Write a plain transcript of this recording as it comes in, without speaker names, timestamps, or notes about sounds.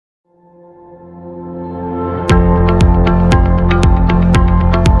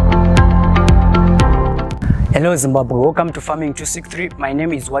Hello Zimbabwe, welcome to Farming 263. My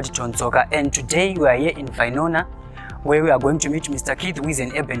name is Wadi Tonsoka and today we are here in Vinona where we are going to meet Mr. Keith, who is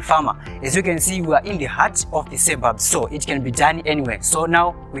an urban farmer. As you can see, we are in the heart of the suburbs, so it can be done anywhere. So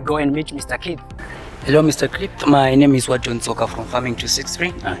now we go and meet Mr. Keith. Hello Mr. Keith, my name is Wadi Tonsoka from Farming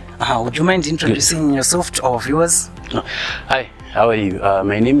 263. Would you mind introducing yourself to our viewers? Hi, how are you?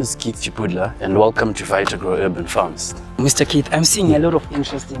 My name is Keith Chipudla and welcome to Vitagrow Urban Farms. Mr. Keith, I'm seeing a lot of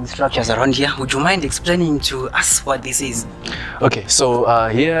interesting structures around here. Would you mind explaining to us what this is? Okay, so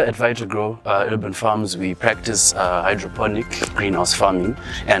here at Vitagrow Urban Farms, we practice hydroponic greenhouse farming.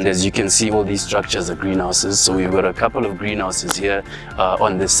 And as you can see, all these structures are greenhouses. So we've got a couple of greenhouses here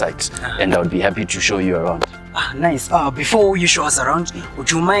on this site. And I would be happy to show you around. Nice. Before you show us around,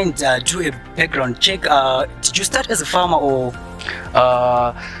 would you mind do a background check? Did you start as a farmer or?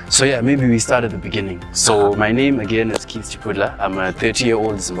 So yeah, maybe we start at the beginning. So my name again is Keith Chipudla. I'm a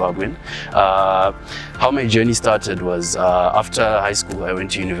 30-year-old Zimbabwean. How my journey started was after high school, I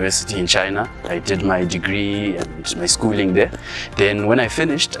went to university in China. I did my degree and my schooling there. Then when I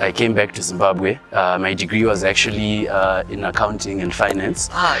finished, I came back to Zimbabwe. My degree was actually in accounting and finance.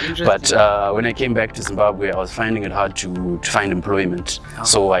 But when I came back to Zimbabwe, I was finding it hard to find employment.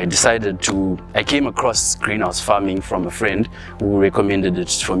 So I decided I came across greenhouse farming from a friend who recommended it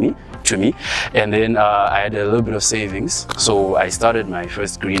to me, and then I had a little bit of savings, so I started my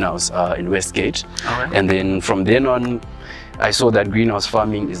first greenhouse in Westgate. And then from then on I saw that greenhouse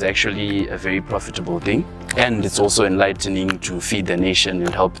farming is actually a very profitable thing, and it's also enlightening to feed the nation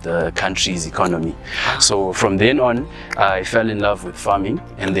and help the country's economy. So from then on I fell in love with farming,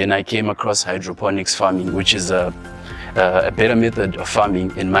 and then I came across hydroponics farming, which is a better method of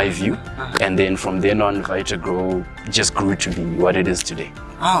farming in my view. And then from then on, Vitagrow just grew to be what it is today.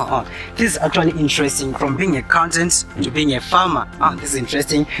 This is actually interesting, from being an accountant to being a farmer. This is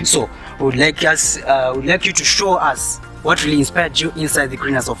interesting. So would like you to show us what really inspired you inside the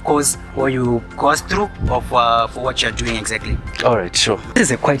greenhouse, of course, what you go through for what you're doing exactly. All right, sure. This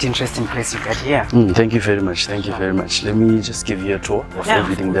is a quite interesting place you got here. Thank you very much. Thank you very much. Let me just give you a tour of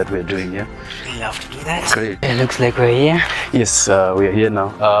everything that we're doing here. I'd love to do that. Great. It looks like we're here. Yes, we're here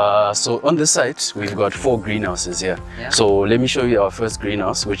now. So on this site, we've got 4 greenhouses here. So let me show you our first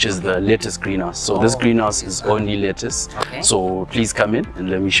greenhouse, which is the lettuce greenhouse. So this greenhouse is only lettuce. So please come in and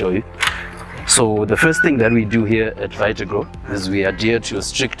let me show you. So the first thing that we do here at Vitagrow is we adhere to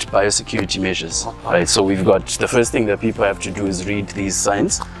strict biosecurity measures. Right, so we've got, the first thing that people have to do is read these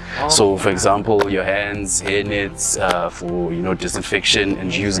signs. So for example, your hands, hair nets for disinfection,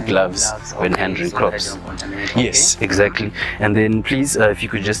 and use gloves when handling crops. Yes, exactly. And then please, if you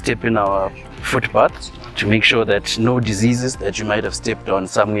could just step in our footpath to make sure that no diseases that you might have stepped on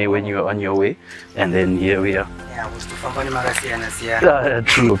somewhere when you were on your way. And then here we are.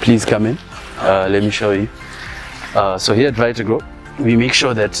 True. Please come in. Let me show you. So here at Vitagrow, we make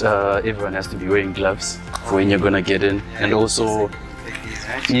sure that everyone has to be wearing gloves for when you're gonna get in, and also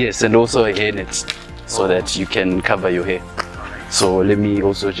and also a hair net so that you can cover your hair. So let me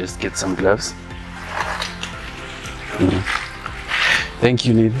also just get some gloves. Thank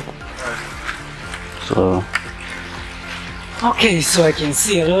you, Nathan. So okay, so I can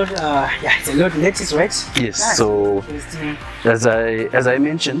see a lot. It's a lot of lettuce, right? Yes. So as I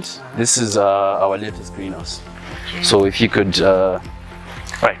mentioned, this is our lettuce greenhouse. So if you could,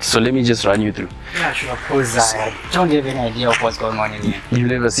 right. So let me just run you through. Yeah, sure. Because I don't have any idea of what's going on in here. You've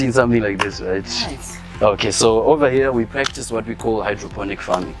never seen something like this, right? Nice. Okay, so over here we practice what we call hydroponic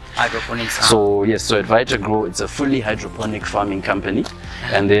farming. Hydroponics. So yes, so at Vitagrow it's a fully hydroponic farming company.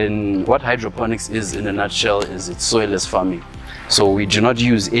 And then what hydroponics is in a nutshell is it's soilless farming. So we do not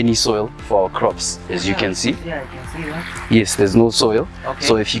use any soil for our crops, as you can see. Yeah, I can see that. Yes, there's no soil.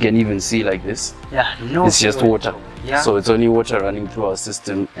 So if you can even see like this, it's just water. So it's only water running through our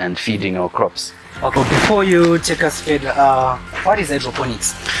system and feeding our crops. Okay, before you take us further, what is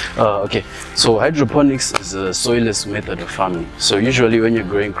hydroponics? Okay, so hydroponics is a soilless method of farming. So usually when you're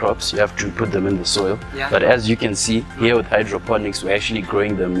growing crops, you have to put them in the soil. But as you can see, here with hydroponics, we're actually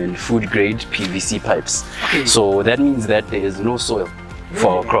growing them in food grade PVC pipes. So that means that there is no soil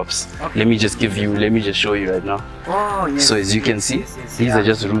for our crops. Let me just show you right now. So as you can see, these are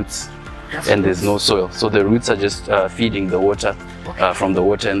just roots. And there's no soil, so the roots are just feeding the water from the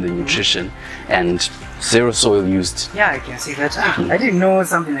water and the nutrition, and zero soil used. Yeah, I can see that. I didn't know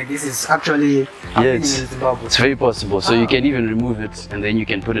something like this is actually happening in Zimbabwe. It's very possible. So you can even remove it and then you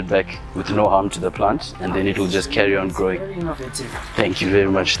can put it back with no harm to the plant, and then it will just carry on growing. Very innovative. Thank you very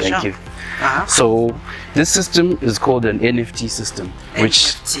much. Thank you. Uh-huh. So this system is called an NFT system,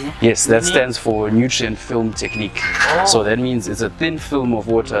 which yes, that stands for nutrient film technique. So that means it's a thin film of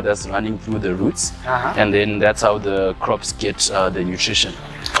water that's running through the roots, and then that's how the crops get the nutrition.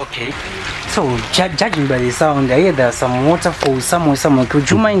 Okay. So judging by the sound, I hear there's some waterfall somewhere. Could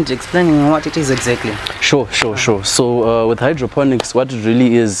you mind explaining what it is exactly? Sure. So with hydroponics, what it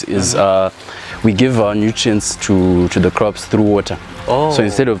really is we give our nutrients to the crops through water. So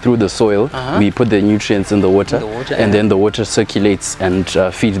instead of through the soil, we put the nutrients in the water, and then the water circulates and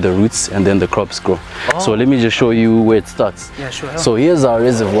feeds the roots, and then the crops grow. So let me just show you where it starts. Yeah, sure. So here's our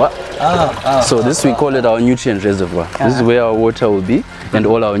reservoir. So this we call it our nutrient reservoir. This is where our water will be and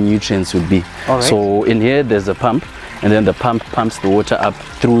all our nutrients will be. So in here there's a pump, and then the pump pumps the water up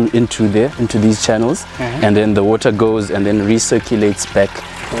through into these channels, and then the water goes and then recirculates back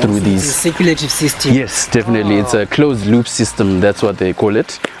through these. It's a circulative system. Yes, definitely. It's a closed loop system, that's what they call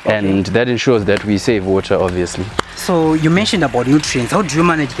it. And that ensures that we save water, obviously. So you mentioned about nutrients. How do you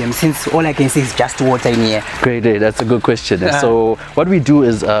manage them, since all I can see is just water in here? Great, that's a good question. So what we do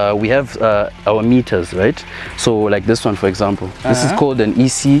is we have our meters, right? So like this one, for example, this is called an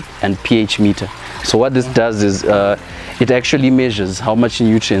EC and pH meter. So what this does is it actually measures how much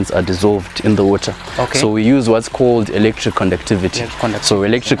nutrients are dissolved in the water. So we use what's called electric conductivity. So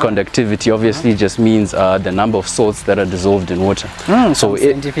electric conductivity obviously just means the number of salts that are dissolved in water. So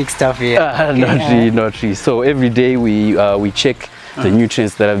scientific stuff here. Not really. So every day we check the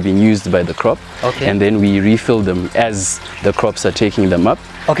nutrients that have been used by the crop, and then we refill them as the crops are taking them up.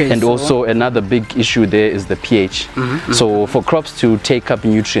 And also another big issue there is the pH. So for crops to take up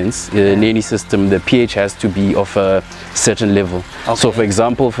nutrients in any system, the pH has to be of a certain level. So for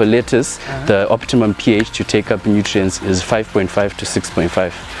example, for lettuce, the optimum pH to take up nutrients is 5.5 to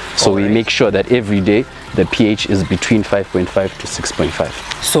 6.5. So we make sure that every day the pH is between 5.5 to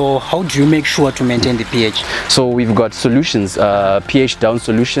 6.5. So how do you make sure to maintain the pH? So we've got solutions, pH down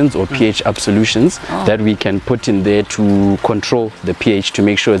solutions or pH up solutions that we can put in there to control the pH to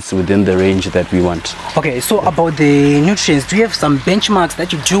make sure it's within the range that we want. So about the nutrients, do you have some benchmarks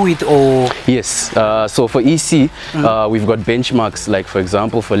that you do it, or? Yes, so for EC, we've got benchmarks, like for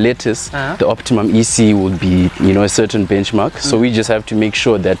example for lettuce, the optimum EC would be, a certain benchmark. So we just have to make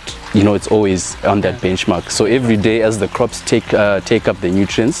sure that, it's always on that benchmark. So every day as the crops take up the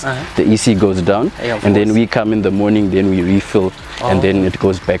nutrients, the EC goes down, and then we come in the morning, then we refill, and then it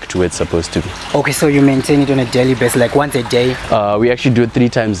goes back to where it's supposed to be. So you maintain it on a daily basis, like once a day? We actually do it 3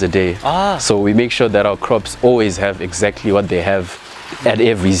 times a day. So we make sure that our crops always have exactly what they have at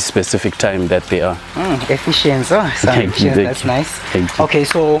every specific time that they are. Efficiency. That's nice. Thank you.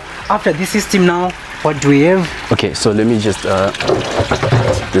 So after this system now, what do we have? So let me just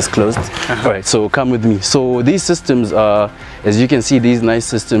this closed. All right, so come with me. So these systems are, as you can see, these nice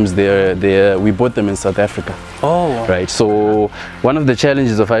systems, we bought them in South Africa. Right, so one of the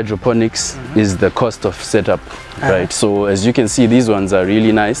challenges of hydroponics is the cost of setup. Right, so as you can see, these ones are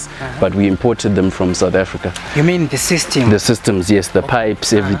really nice, but we imported them from South Africa. You mean the system? The systems, yes, the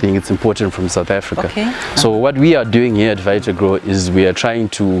pipes, everything, it's imported from South Africa. So what we are doing here at Vitagrow is we are trying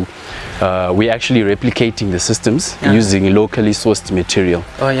to, we're actually replicating the systems using locally sourced material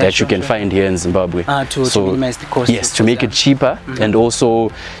that you can find here in Zimbabwe. To minimize the cost. Yes, to make it cheaper and also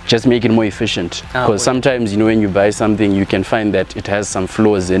just make it more efficient. Because sometimes, when you buy something, you can find that it has some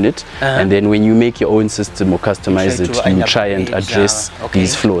flaws in it, and then when you make your own system or customize it, you try and address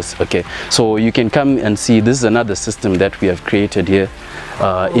these flaws. So you can come and see, this is another system that we have created here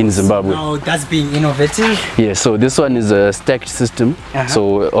in Zimbabwe. Now that's being innovative. Yeah, so this one is a stacked system.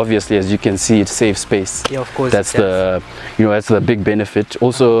 So obviously, as you can see, it saves space. Yeah, of course. That's that's the big benefit.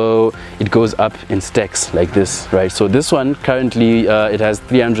 Also, it goes up in stacks like this, right? So this one currently it has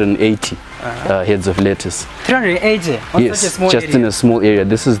 380 heads of lettuce. 380? Yes, just in a small area.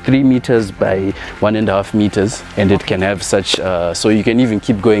 This is 3 meters by 1.5 meters, and it can have such, so you can even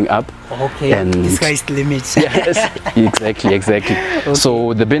keep going up. And the sky's the limit. Yes, exactly.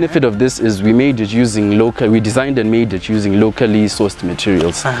 So the benefit of this is we designed and made it using locally sourced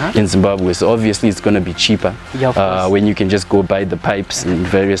materials in Zimbabwe. So obviously it's going to be cheaper when you can just go buy the pipes in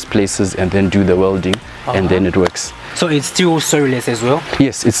various places and then do the welding, and then it works. So it's still soilless as well?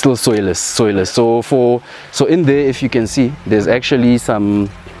 Yes, it's still soilless. So in there, if you can see, there's actually some,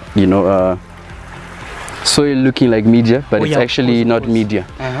 soil looking like media, but it's actually not media.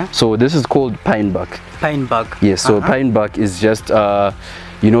 So this is called pine bark. Pine bark. Yes, so pine bark is just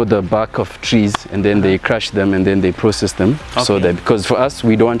you know, the bark of trees, and then they crush them and then they process them. So that, because for us,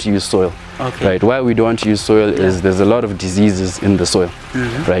 we don't want to use soil. Right, why we don't want to use soil is there's a lot of diseases in the soil,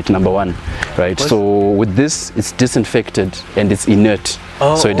 right, number one, right? So with this, it's disinfected and it's inert,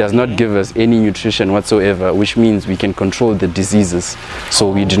 so it does not give us any nutrition whatsoever, which means we can control the diseases.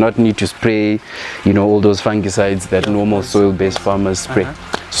 So we do not need to spray, you know, all those fungicides that normal soil-based farmers spray.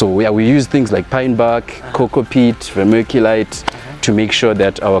 So yeah, we use things like pine bark, cocoa peat, vermiculite, to make sure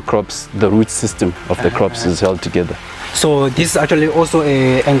that our crops, the root system of the crops is held together. So this is actually also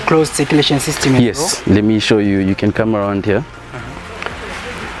a enclosed circulation system. Yes, let me show you. You can come around here.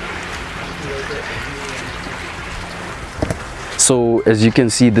 So as you can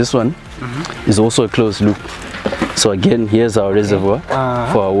see, this one is also a closed loop. So again, here's our reservoir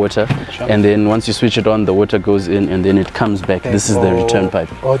for our water, and then once you switch it on, the water goes in and then it comes back. This is the return pipe.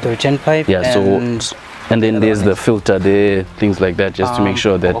 Oh, the return pipe. Yeah. And then there's the filter there, things like that, just to make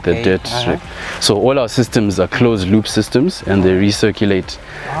sure that the dirt. So all our systems are closed loop systems, and they recirculate.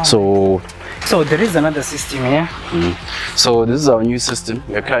 So there is another system here. So this is our new system.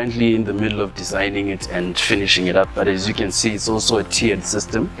 We're currently in the middle of designing it and finishing it up. But as you can see, it's also a tiered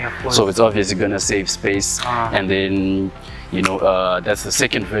system. So it's obviously going to save space. And then, you know, that's the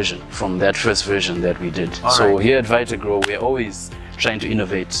second version from that first version that we did. So here at Vitagrow, we're always trying to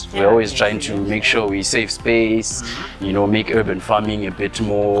innovate. We're always trying to make sure we save space, you know, make urban farming a bit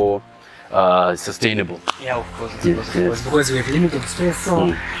more sustainable. Yeah, of course, because we have limited space.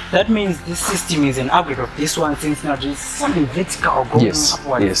 So that means this system is an upgrade of this one, since now there's something vertical going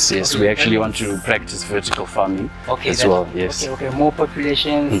upwards. Yes. We actually want to practice vertical farming as well. Yes. Okay. More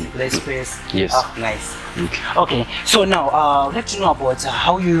populations, less space. Yes. Nice. Okay. So now, I'd like to know about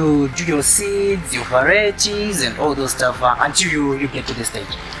how you do your seeds, your varieties, and all those stuff until you get to the stage.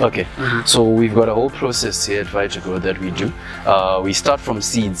 Okay. So we've got a whole process here at Vitagrow that we do. We start from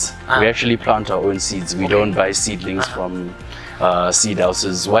seeds. We actually plant our own seeds. We don't buy seedlings from seed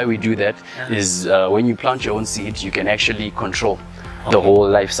houses. Why we do that is when you plant your own seed, you can actually control the whole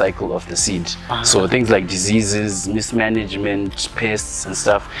life cycle of the seed. So things like diseases, mismanagement, pests and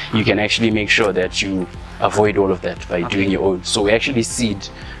stuff, you can actually make sure that you avoid all of that by doing your own. So we actually seed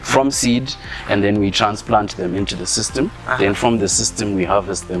from seed, and then we transplant them into the system. Then from the system we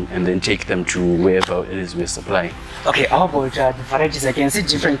harvest them and then take them to wherever it is we're supplying. Okay, how about the varieties? I can see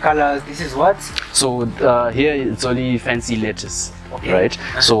different colors. This is what? So here it's only fancy lettuce. Right,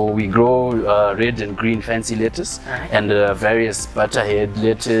 so we grow red and green fancy lettuce, and various butterhead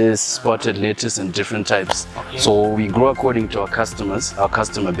lettuce, spotted lettuce, and different types. So we grow according to our customers, our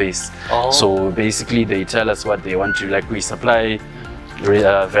customer base. So basically they tell us what they want to, like we supply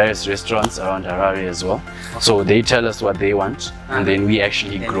various restaurants around Harare as well. So they tell us what they want, and then we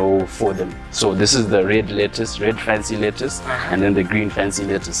actually grow for them. So this is the red lettuce, red fancy lettuce, and then the green fancy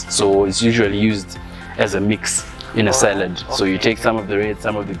lettuce. So it's usually used as a mix in a salad. So you take some of the red,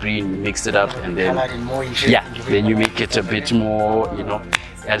 some of the green, mix it up, and then then you make it a bit more, you know,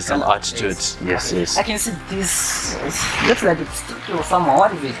 add some art to it. Yes. I can see this. It looks like it's sticky or somewhere.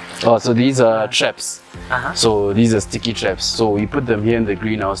 What is it? Oh, so these are traps. So these are sticky traps. So we put them here in the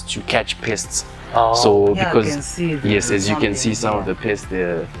greenhouse to catch pests. So because I can see as you can see some of the pests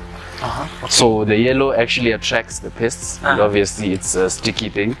there. So the yellow actually attracts the pests, and obviously it's a sticky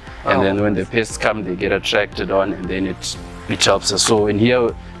thing, and then when the pests come, they get attracted on, and then it helps us. So in here,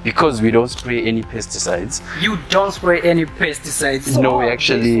 because we don't spray any pesticides. You don't spray any pesticides? No, we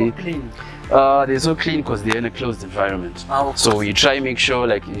actually. They're so clean. They're so clean because they're in a closed environment. So we try and make sure,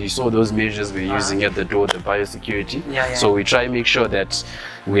 like you saw those measures we're using at the door, the biosecurity. So we try and make sure that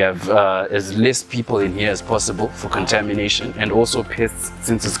we have as less people in here as possible for contamination, and also pests,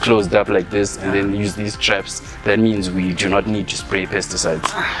 since it's closed up like this, and then use these traps. That means we do not need to spray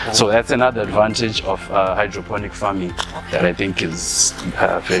pesticides. So that's another advantage of hydroponic farming that I think is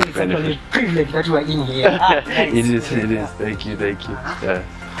very beneficial. It's a privilege that you are in here. It is. Thank you. Yeah.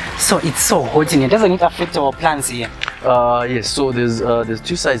 So it's so hot in here. Doesn't it affect our plants here? Yes. So there's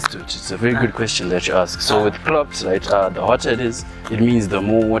two sides to it. It's a very good question that you ask. So with crops, right, the hotter it is, it means the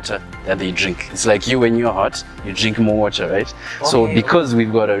more water that they drink. It's like you, when you're hot, you drink more water, right? So because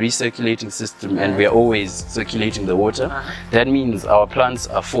we've got a recirculating system and we're always circulating the water, that means our plants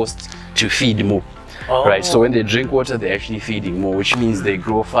are forced to feed more. Right, so when they drink water, they're actually feeding more, which means they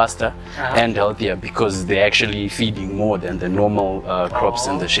grow faster and healthier because they're actually feeding more than the normal crops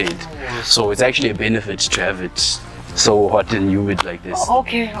in the shade. So it's actually a benefit to have it so hot and humid like this.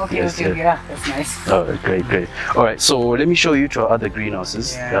 Okay, yeah, that's nice. Oh, great. All right, so let me show you to our other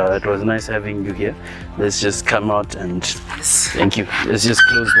greenhouses. It was nice having you here. Let's just come out and thank you. Let's just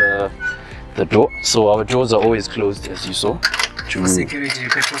close the door. So our doors are always closed, as you saw. For security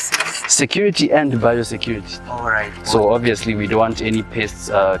purposes? Security and biosecurity. Alright. So obviously we don't want any pests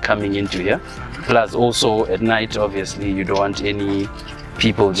coming into here. Plus also at night, obviously you don't want any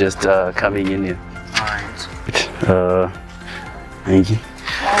people just coming in here. Alright. Thank you.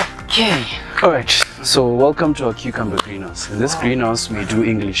 Okay. Alright, so welcome to our cucumber greenhouse. In this greenhouse we do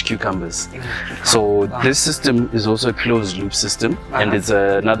English cucumbers. So this system is also a closed loop system, and it's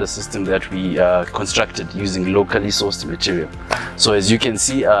another system that we constructed using locally sourced material. So as you can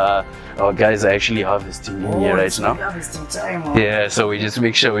see, our guys are actually harvesting in here right now. Harvesting time. Yeah, so we just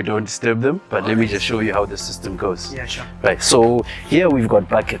make sure we don't disturb them, but let me just show you how the system goes. Yeah, sure. Right, so here we've got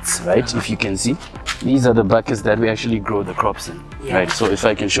buckets, right? If you can see, these are the buckets that we actually grow the crops in, right? So if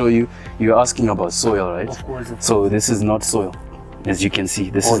I can show you, you're asking about soil, right? Of course. So this is not soil. As you can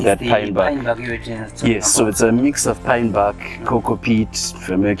see, this is that pine bark. Yes, so it's a mix of pine bark, cocoa peat,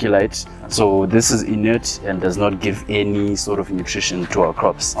 vermiculite. So this is inert and does not give any sort of nutrition to our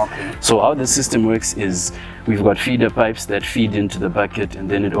crops. Okay. So how the system works is we've got feeder pipes that feed into the bucket, and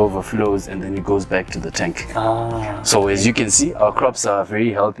then it overflows and then it goes back to the tank. So as you can see, our crops are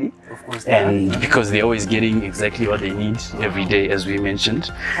very healthy. Of course. And because they're always getting exactly what they need every day, as we mentioned.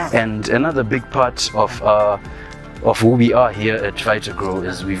 And another big part of who we are here at Vitagrow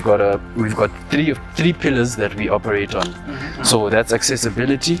is we've got three pillars that we operate on. So that's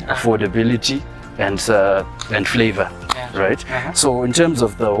accessibility, affordability, and flavor, right? So in terms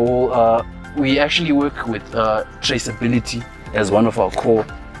of the whole, we actually work with traceability as one of our core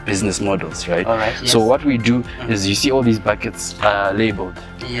business models, right? So what we do is, you see all these buckets labeled,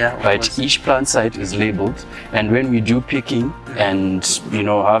 right? Each plant site is labeled, and when we do picking and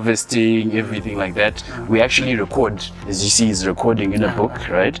harvesting, everything like that, we actually record, as you see is recording in a book,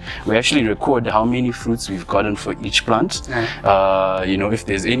 right? We actually record how many fruits we've gotten for each plant. If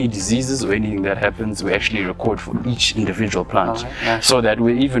there's any diseases or anything that happens, we actually record for each individual plant, so that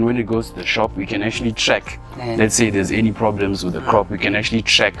even when it goes to the shop, we can actually track. Let's say there's any problems with the crop, we can actually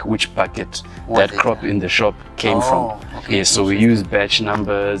track which bucket that crop in the shop came from. Yes, so we use batch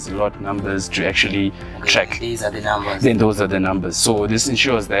numbers, lot numbers to actually track. These are the numbers. Then those are the numbers. So this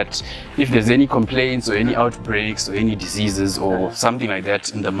ensures that if there's any complaints or any outbreaks or any diseases or something like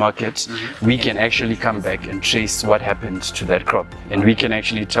that in the market, we can actually come back and trace what happened to that crop, and we can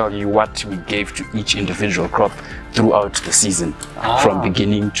actually tell you what we gave to each individual crop throughout the season, from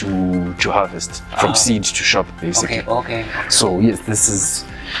beginning to harvest, from seed to shop, basically. Okay. So yes,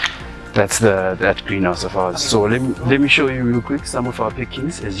 that's that greenhouse of ours. So let me show you real quick some of our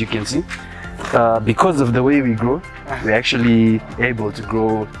pickings. As you can see, because of the way we grow, we're actually able to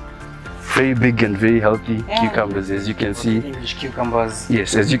grow very big and very healthy cucumbers. As you can see, English cucumbers.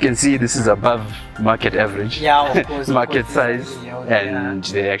 Yes, as you can see, this is above market average. Yeah, of course. Market size, and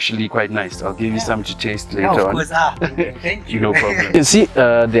they're actually quite nice. I'll give you some to taste later on. Thank you. No problem. You can see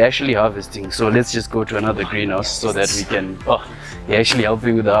they're actually harvesting. So let's just go to another greenhouse so that we can. Oh, you're actually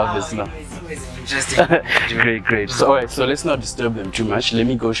helping with the harvest now. Interesting. Great. So alright, so let's not disturb them too much. Let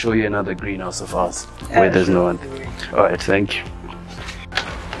me go show you another greenhouse of ours where there's no one. Alright, thank you.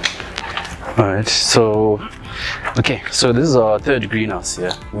 Alright, so so this is our third greenhouse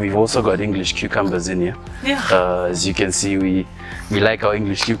here. We've also got English cucumbers in here. As you can see, we like our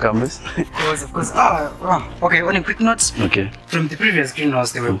English cucumbers. Of course. Okay, on a quick note. From the previous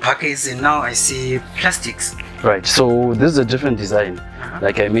greenhouse there were buckets, and now I see plastics. Right, so this is a different design.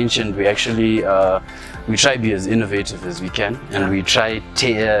 Like I mentioned, we actually we try to be as innovative as we can, and we try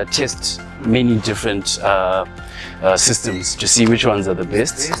test many different systems to see which ones are the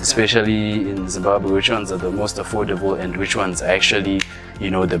best, especially in Zimbabwe, which ones are the most affordable and which ones are actually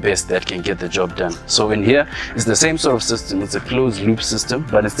the best that can get the job done. So in here, it's the same sort of system. It's a closed loop system,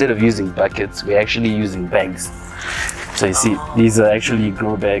 but instead of using buckets, we're actually using bags. So you see, these are actually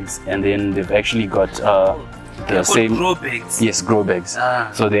grow bags, and then they've actually got the same grow bags. Yes, grow bags.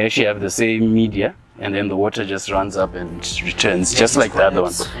 So they actually have the same media, and then the water just runs up and returns, just like the other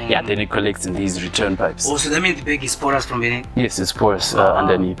one. Yeah, then it collects in these return pipes. Oh, so that means the bag is porous from beneath? Yes, it's porous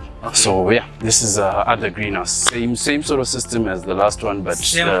underneath. So yeah, this is other greenhouse. Same sort of system as the last one, but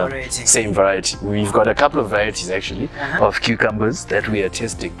same variety. We've got a couple of varieties actually of cucumbers that we are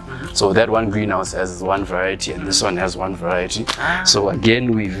testing. So that one greenhouse has one variety, and this one has one variety. So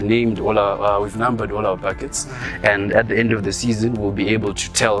again, we've named we've numbered all our buckets, and at the end of the season, we'll be able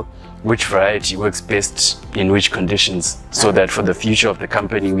to tell which variety works best in which conditions, so that for the future of the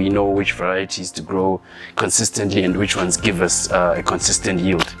company, we know which varieties to grow consistently and which ones give us a consistent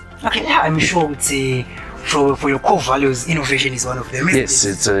yield. Okay, I'm sure for your core values, innovation is one of them. Yes,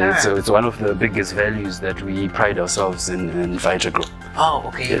 it's one of the biggest values that we pride ourselves in Vitagrow. Oh,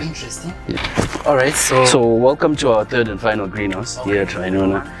 okay, yes. Interesting. Yeah. All right, so welcome to our third and final greenhouse here at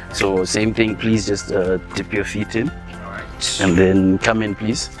Vinona. So same thing, please just dip your feet in. All right. And then come in,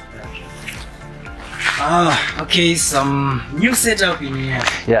 please. Okay, some new setup in here.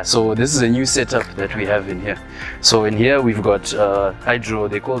 Yeah, so this is a new setup that we have in here. So in here we've got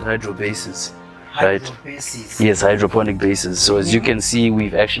they're called hydro bases. Right? Bases. Yes, hydroponic bases. So as you can see,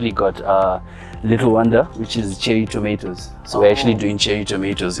 we've actually got Little Wonder, which is cherry tomatoes. So we're actually doing cherry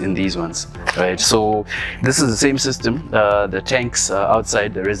tomatoes in these ones, right? So this is the same system. The tanks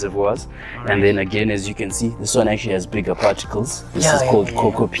outside the reservoirs, and then again, as you can see, this one actually has bigger particles. This is called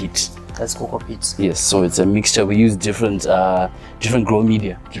cocoa peat. That's cocoa peat. Yes, so it's a mixture. We use different grow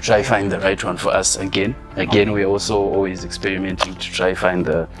media to try find the right one for us. Again, we're also always experimenting to try find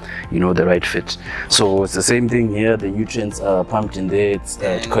the right fit. So it's the same thing here. The nutrients are pumped in there.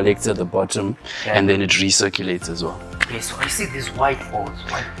 It collects at the bottom, and then it recirculates as well. Okay, so I see these white balls.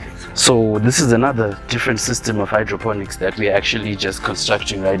 So this is another different system of hydroponics that we're actually just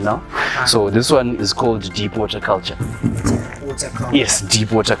constructing right now. So this one is called deep water culture. Yes,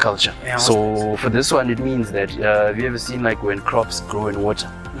 deep water culture. Yeah, so for this one, it means that have you ever seen like when crops grow in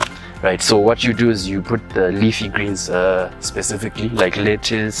water? Right, so what you do is you put the leafy greens specifically, like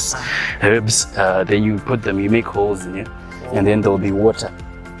lettuce, herbs, then you put them, you make holes in here, and then there'll be water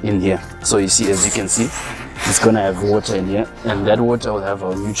in here. So you see, as you can see, it's gonna have water in here, and that water will have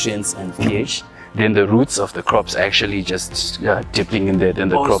our nutrients and pH. Then the roots of the crops actually just dipping in there, then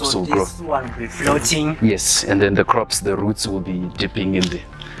the crops will grow. This one will be floating. Yes, and then the roots will be dipping in there.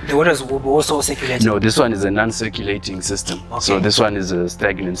 The waters will also circulate? No, this one is a non-circulating system. Okay. So this one is a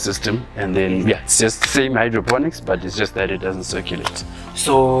stagnant system, and then it's just the same hydroponics, but it's just that it doesn't circulate.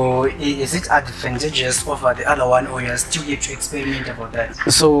 So is it advantageous over the other one, or you are still yet to experiment about that?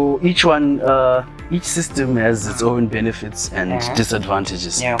 So each system has its own benefits and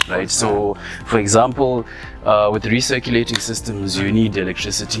disadvantages, right? So for example, with recirculating systems, you need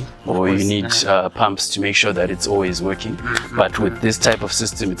electricity, or you need pumps to make sure that it's always working. But with this type of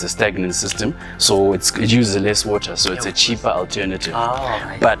system, it's a stagnant system, so it uses less water, so it's a cheaper alternative.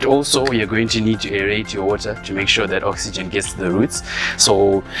 But also, you're going to need to aerate your water to make sure that oxygen gets to the roots.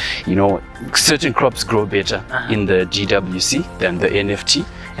 So, certain crops grow better in the GWC than the NFT,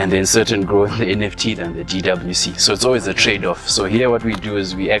 and then certain grow in the NFT than the GWC. So it's always a trade-off. So here what we do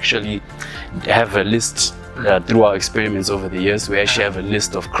is we actually have a list. Through our experiments over the years, we actually have a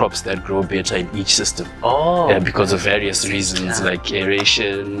list of crops that grow better in each system. Because of various reasons, like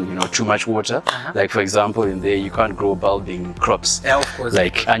aeration, too much water. Like for example, in there you can't grow bulbing crops,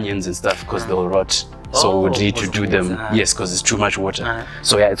 like onions and stuff, because they'll rot. So we need to do them, because it's too much water.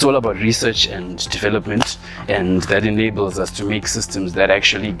 So it's all about research and development, and that enables us to make systems that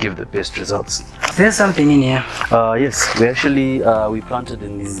actually give the best results. There's something in here. Yes, we actually we planted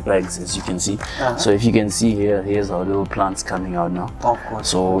in these bags, as you can see. So if you can see here, here's our little plants coming out now.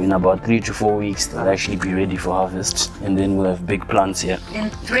 So in about 3 to 4 weeks, they'll actually be ready for harvest, and then we'll have big plants here. In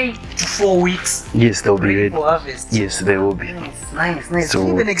 3 to 4 weeks? Yes, they'll be ready for harvest. Yes, they will be. Nice. So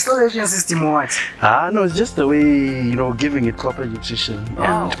even extraction system or what? No, it's just the way, giving it proper nutrition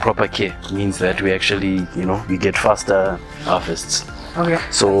and proper care means that we actually, we get faster harvests. Okay.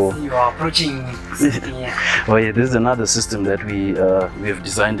 So you are approaching something here. This is another system that we have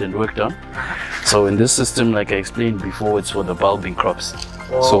designed and worked on. So in this system, like I explained before, it's for the bulbing crops.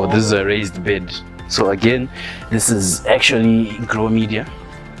 So this is a raised bed. So again, this is actually grow media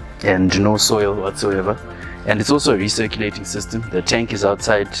and no soil whatsoever. And it's also a recirculating system. The tank is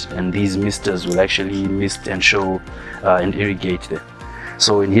outside, and these misters will actually mist and show and irrigate there.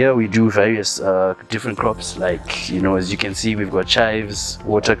 So in here we do various different crops, like, as you can see, we've got chives,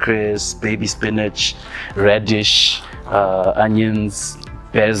 watercress, baby spinach, radish, onions,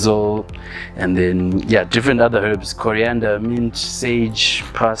 basil, and then different other herbs, coriander, mint, sage,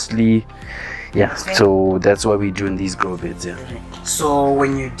 parsley. So that's what we do in these grow beds. So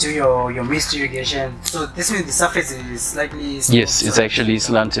when you do your mist irrigation, so this means the surface is slightly sloped? Yes, it's actually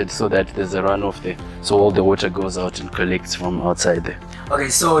slanted so that there's a runoff there, so all the water goes out and collects from outside there. Okay,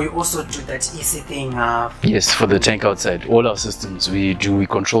 so you also do that EC thing? Yes, for the tank outside. All our systems we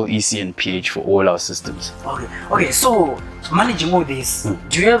control EC and pH for all our systems. Okay, so managing all this,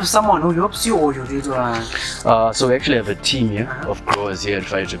 do you have someone who helps you, or you do it? So we actually have a team here of growers here at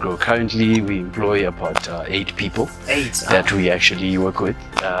Vitagrow. Currently we employ about 8 people that we actually work with,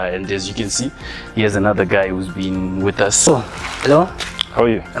 and as you can see, here's another guy who's been with us. Hello. How are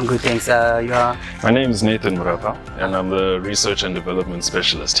you? I'm good, thanks. You are? My name is Nathan Murapa, and I'm the Research and Development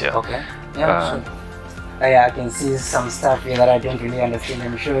Specialist here. Okay. Yeah, sure. Yeah, I can see some stuff here that I don't really understand.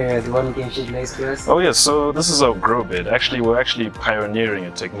 I'm sure you're the one who can shed light to us. Oh yes, so this is our grow bed. Actually, we're pioneering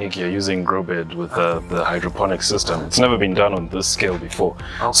a technique here using grow bed with the hydroponic system. It's never been done on this scale before.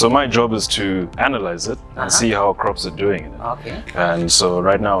 Okay. So my job is to analyze it and see how crops are doing in it. Okay. And so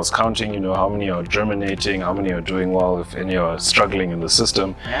right now I was counting, how many are germinating, how many are doing well, if any are struggling in the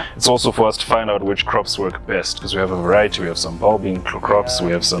system. Yeah. It's also for us to find out which crops work best, because we have a variety. We have some bulbing crops,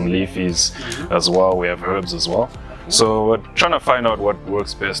 we have some leafies as well, we have herbs as well. So we're trying to find out what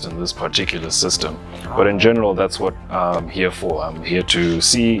works best in this particular system. But in general, that's what I'm here for. I'm here to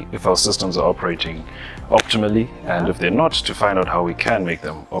see if our systems are operating optimally, and if they're not, to find out how we can make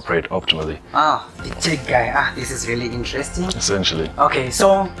them operate optimally. The tech guy. This is really interesting. Essentially. Okay,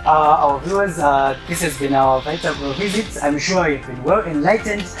 so our viewers, this has been our Vitagrow visit. I'm sure you've been well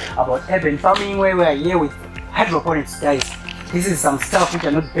enlightened about urban farming, where we are here with hydroponics, guys. This is some stuff which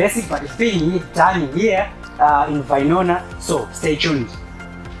are not basic, but it's being done here in Vinona. So stay tuned.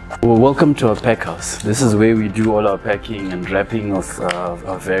 Well, welcome to our pack house. This is where we do all our packing and wrapping of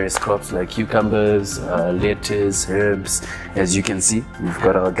various crops like cucumbers, lettuce, herbs. As you can see, we've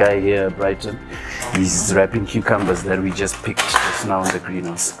got our guy here, Brighton. He's wrapping cucumbers that we just picked just now in the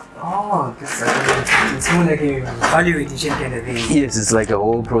greenhouse. Oh, it's more like a value addition kind of thing. Yes, it's like a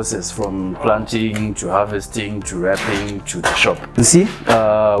whole process from planting to harvesting to wrapping to the shop. You see,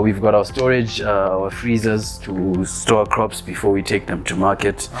 we've got our storage, our freezers to store crops before we take them to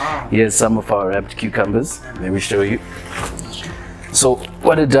market. Here's some of our wrapped cucumbers. Let me show you. So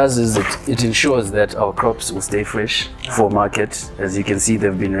what it does is it ensures that our crops will stay fresh for market. As you can see,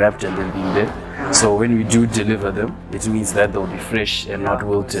 they've been wrapped and they've been there. So when we do deliver them, it means that they'll be fresh and not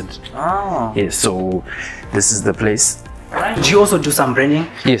wilted. Yes, so this is the place. Do you also do some branding?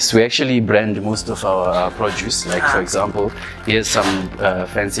 Yes, we actually brand most of our produce. Like for example, here's some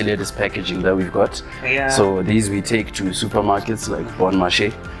fancy lettuce packaging that we've got. So these we take to supermarkets like Bon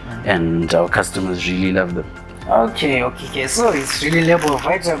Marché, and our customers really love them. Okay. So it's really labeled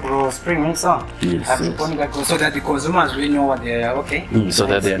Vitagrow spring mix on. Yes. So that the consumers really know what they are. So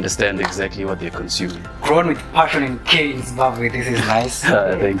that they understand exactly what they're consuming. Grown with passion and care in Zimbabwe. This is nice.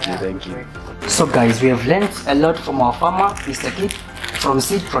 Thank you. So guys, we have learned a lot from our farmer, Mr. Keith, from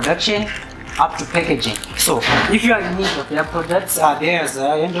seed production up to packaging. So if you are in need of their products, there's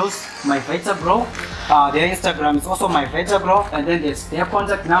handles, My Vitagrow. Their Instagram is also My Vitagrow, and then there's their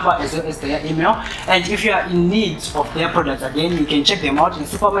contact number as well as their email. And if you are in need of their products, again, you can check them out in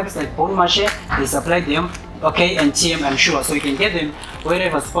supermarkets like Bon Marché. They supply them, and TM, I'm sure. So you can get them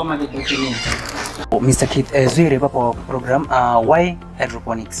wherever supermarket that you need. Mr. Keith, as we wrap up our program, why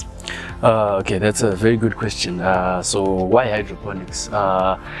hydroponics? Okay, that's a very good question. So why hydroponics?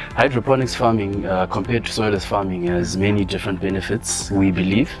 Hydroponics farming compared to soilless farming has many different benefits, we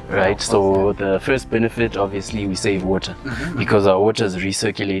believe, right? So the first benefit, obviously, we save water because our water is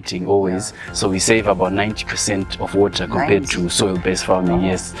recirculating always. So we save about 90% of water compared to soil-based farming,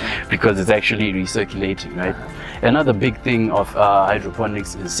 yes, because it's actually recirculating, right? Another big thing of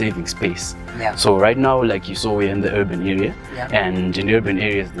hydroponics is saving space. So right now, like you saw, we're in the urban area, and in urban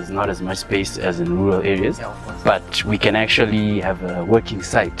areas there's not as much space as in rural areas, but we can actually have a working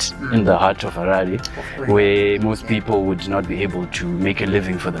site in the heart of Harare where most people would not be able to make a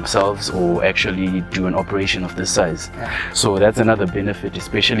living for themselves or actually do an operation of this size. So that's another benefit,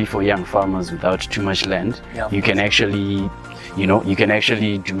 especially for young farmers without too much land. You can actually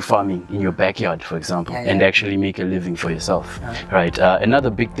do farming in your backyard, for example, and actually make a living for yourself, right? Another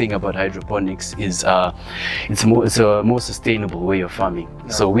big thing about hydroponics is it's a more sustainable way of farming.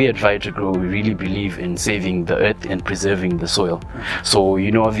 So we at Vitagrow, we really believe in saving the earth and preserving the soil. So,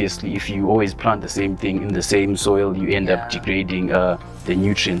 obviously, if you always plant the same thing in the same soil, you end up degrading the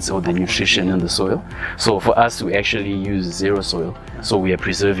nutrients or the nutrition in the soil. So for us, we actually use zero soil. So we are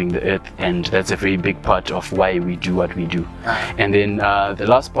preserving the earth, and that's a very big part of why we do what we do. And then the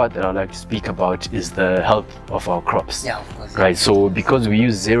last part that I'd like to speak about is the health of our crops. Right, so because we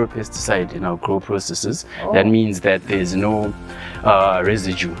use zero pesticide in our grow processes, that means that there's no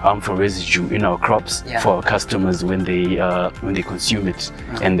harmful residue in our crops for our customers when they consume it,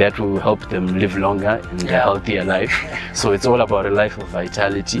 and that will help them live longer and a healthier life. So it's all about a life of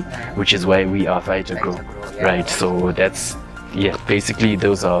vitality, which is why we are Vitagrow, right? So that's basically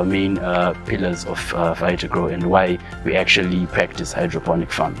those are our main pillars of Vitagrow and why we actually practice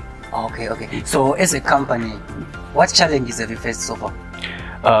hydroponic farming. Okay. So as a company, what challenges have you faced so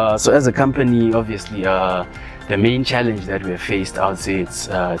far? So as a company, obviously, the main challenge that we have faced, I would say,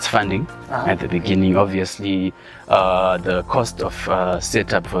 it's funding. At the beginning, obviously, the cost of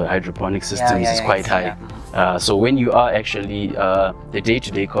setup for hydroponic systems is quite high. So when you are actually, the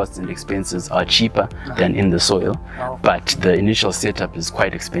day-to-day costs and expenses are cheaper than in the soil, but the initial setup is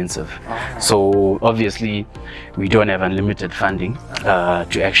quite expensive. So obviously we don't have unlimited funding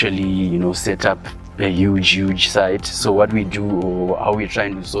to actually, you know, set up a huge site. So what we do, or how we're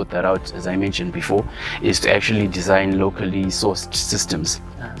trying to sort that out, as I mentioned before, is to actually design locally sourced systems,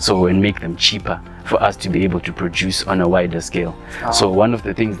 so and make them cheaper for us to be able to produce on a wider scale. So one of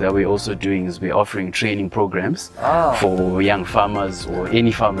the things that we're also doing is we're offering training programs for young farmers, or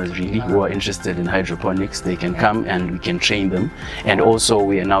any farmers really, who are interested in hydroponics. They can come and we can train them. And also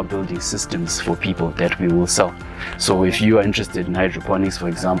we are now building systems for people that we will sell. So if you are interested in hydroponics, for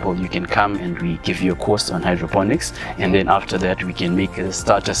example, you can come and we give you a course on hydroponics, and then after that we can make a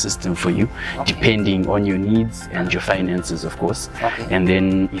starter system for you, depending on your needs and your finances, of course. And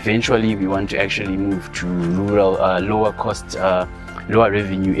then eventually we want to actually move to rural, lower cost, lower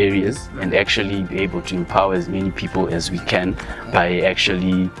revenue areas, and actually be able to empower as many people as we can by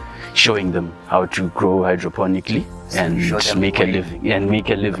actually showing them how to grow hydroponically and make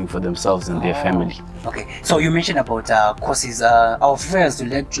a living for themselves and their family. Okay, so you mentioned about courses. Our viewers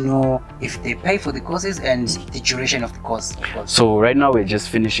would like to know if they pay for the courses and the duration of the course. So right now we're just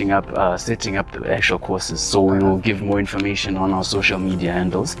finishing up setting up the actual courses. So we will give more information on our social media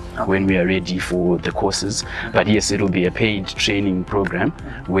handles when we are ready for the courses. But yes, it'll be a paid training program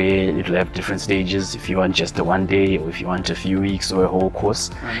where it'll have different stages. If you want just a 1 day, or if you want a few weeks or a whole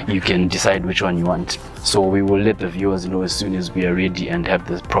course, you can decide which one you want. So we will let the viewers know as soon as we are ready and have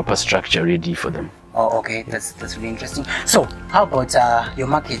the proper structure ready for them. Oh, okay, that's really interesting. So, how about your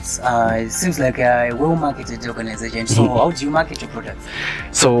markets? It seems like a well-marketed organization. So, how do you market your products?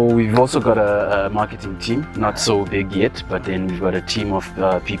 So, we've also got a marketing team, not so big yet, but then we've got a team of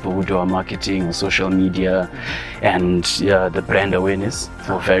people who do our marketing on social media and the brand awareness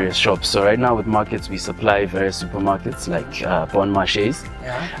for various shops. So, right now with markets, we supply various supermarkets like Bon Marchés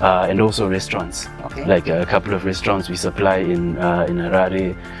and also restaurants. Like a couple of restaurants we supply in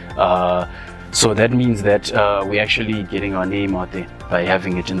Harare. So that means that we're actually getting our name out there by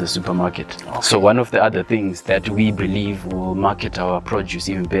having it in the supermarket. So one of the other things that we believe will market our produce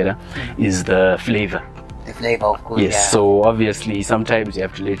even better is the flavor. The flavor, of course. Yes, so obviously sometimes you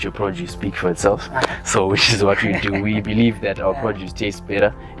have to let your produce speak for itself. So which is what we do. We believe that our produce tastes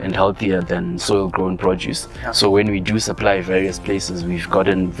better and healthier than soil-grown produce. So when we do supply various places, we've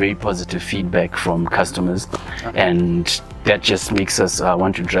gotten very positive feedback from customers, and that just makes us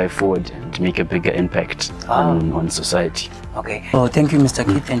want to drive forward and make a bigger impact on society. Okay. So thank you, Mr.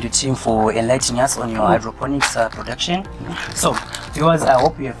 Keith and your team, for enlightening us on your hydroponics production. So viewers, I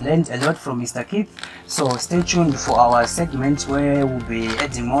hope you have learned a lot from Mr. Keith. So stay tuned for our segment where we'll be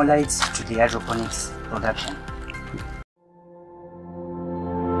adding more lights to the hydroponics production.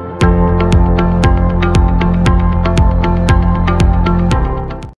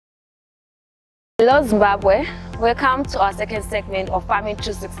 Hello Zimbabwe, welcome to our second segment of Farming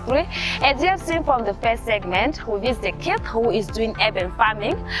 363. As you have seen from the first segment, we visited Keith, who is doing urban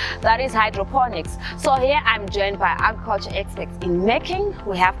farming, that is hydroponics. So here I'm joined by agriculture experts in making.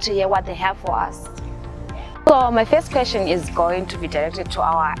 We have to hear what they have for us. So my first question is going to be directed to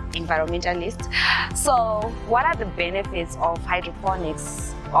our environmentalist. So what are the benefits of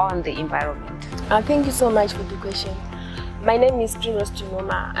hydroponics on the environment? Thank you so much for the question. My name is Primrose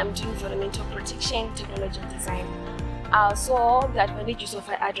Tunoma. I'm doing environmental protection, technology and design. So the advantages of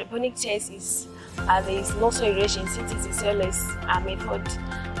hydroponic chairs is there is no soil erosion since it's a soilless method.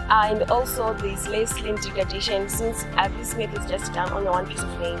 And also there is less land degradation since this method is just done on one piece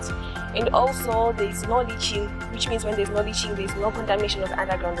of land. And also there is no leaching, which means when there is no leaching, there is no contamination of the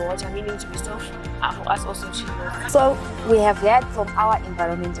underground water, meaning to be safe for us also to use. So we have heard from our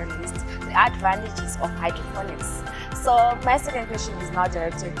environmentalist the advantages of hydroponics. So my second question is now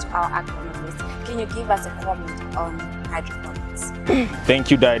directed to our agronomist. Can you give us a comment on hydroponics?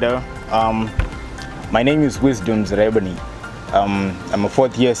 Thank you, Dida. My name is Wisdom Zerebani. I'm a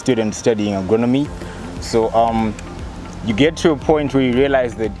fourth-year student studying agronomy. So you get to a point where you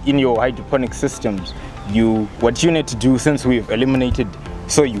realize that in your hydroponic systems, what you need to do, since we've eliminated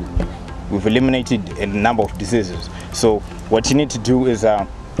soil, we've eliminated a number of diseases. So what you need to do is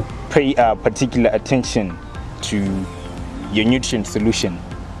pay particular attention to your nutrient solution,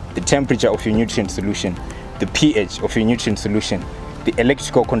 the temperature of your nutrient solution, the pH of your nutrient solution, the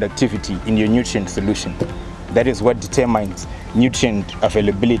electrical conductivity in your nutrient solution. That is what determines nutrient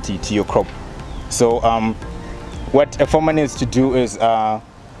availability to your crop. So what a farmer needs to do is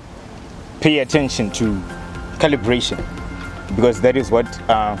pay attention to calibration, because that is what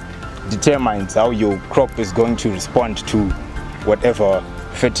determines how your crop is going to respond to whatever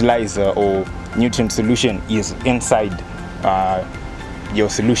fertilizer or nutrient solution is inside your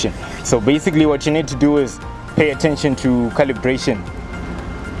solution. So basically what you need to do is pay attention to calibration.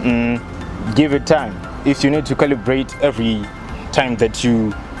 Give it time. If you need to calibrate every time that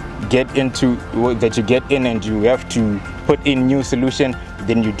you get in and you have to put in new solution,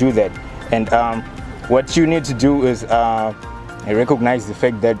 then you do that. And what you need to do is recognize the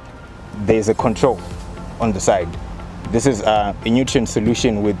fact that there's a control on the side. This is a nutrient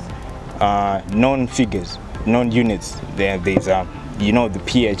solution with known figures, known units. There's you know the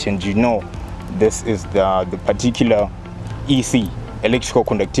pH, and you know this is the particular EC, electrical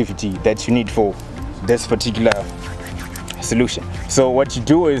conductivity, that you need for this particular solution. So what you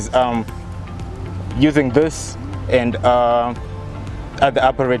do is using this and other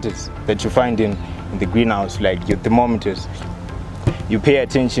apparatus that you find in the greenhouse, like your thermometers, you pay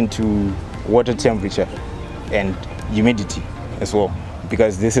attention to water temperature and humidity as well,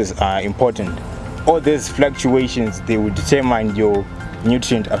 because this is important. All these fluctuations, they will determine your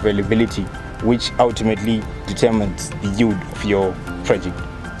nutrient availability, which ultimately determines the yield of your project.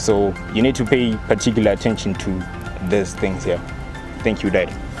 So you need to pay particular attention to these things here. Thank you, Dad.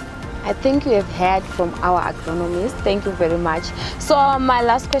 I think we have heard from our agronomist. Thank you very much. So my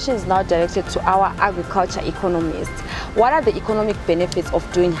last question is now directed to our agriculture economist. What are the economic benefits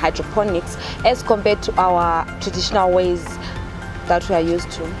of doing hydroponics as compared to our traditional ways that we are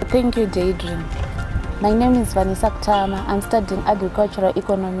used to? Thank you, Daedrin. My name is Vanessa Kutama. I'm studying agricultural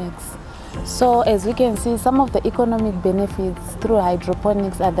economics. So as we can see, some of the economic benefits through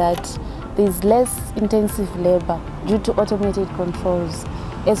hydroponics are that there's less intensive labor due to automated controls.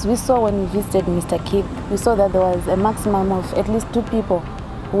 As we saw when we visited Mr. Keith, we saw that there was a maximum of at least 2 people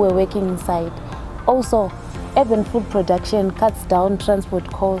who were working inside. Also, urban food production cuts down transport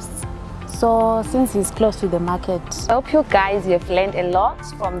costs. So since he's close to the market. I hope you guys have learned a lot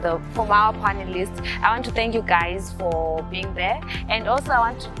from our panelists. I want to thank you guys for being there, and also I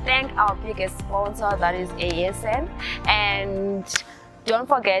want to thank our biggest sponsor, that is ASN. And don't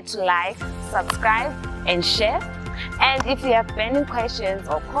forget to like, subscribe and share. And if you have burning questions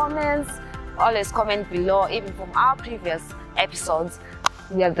or comments, always comment below. Even from our previous episodes,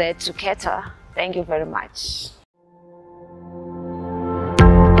 we are there to cater. Thank you very much.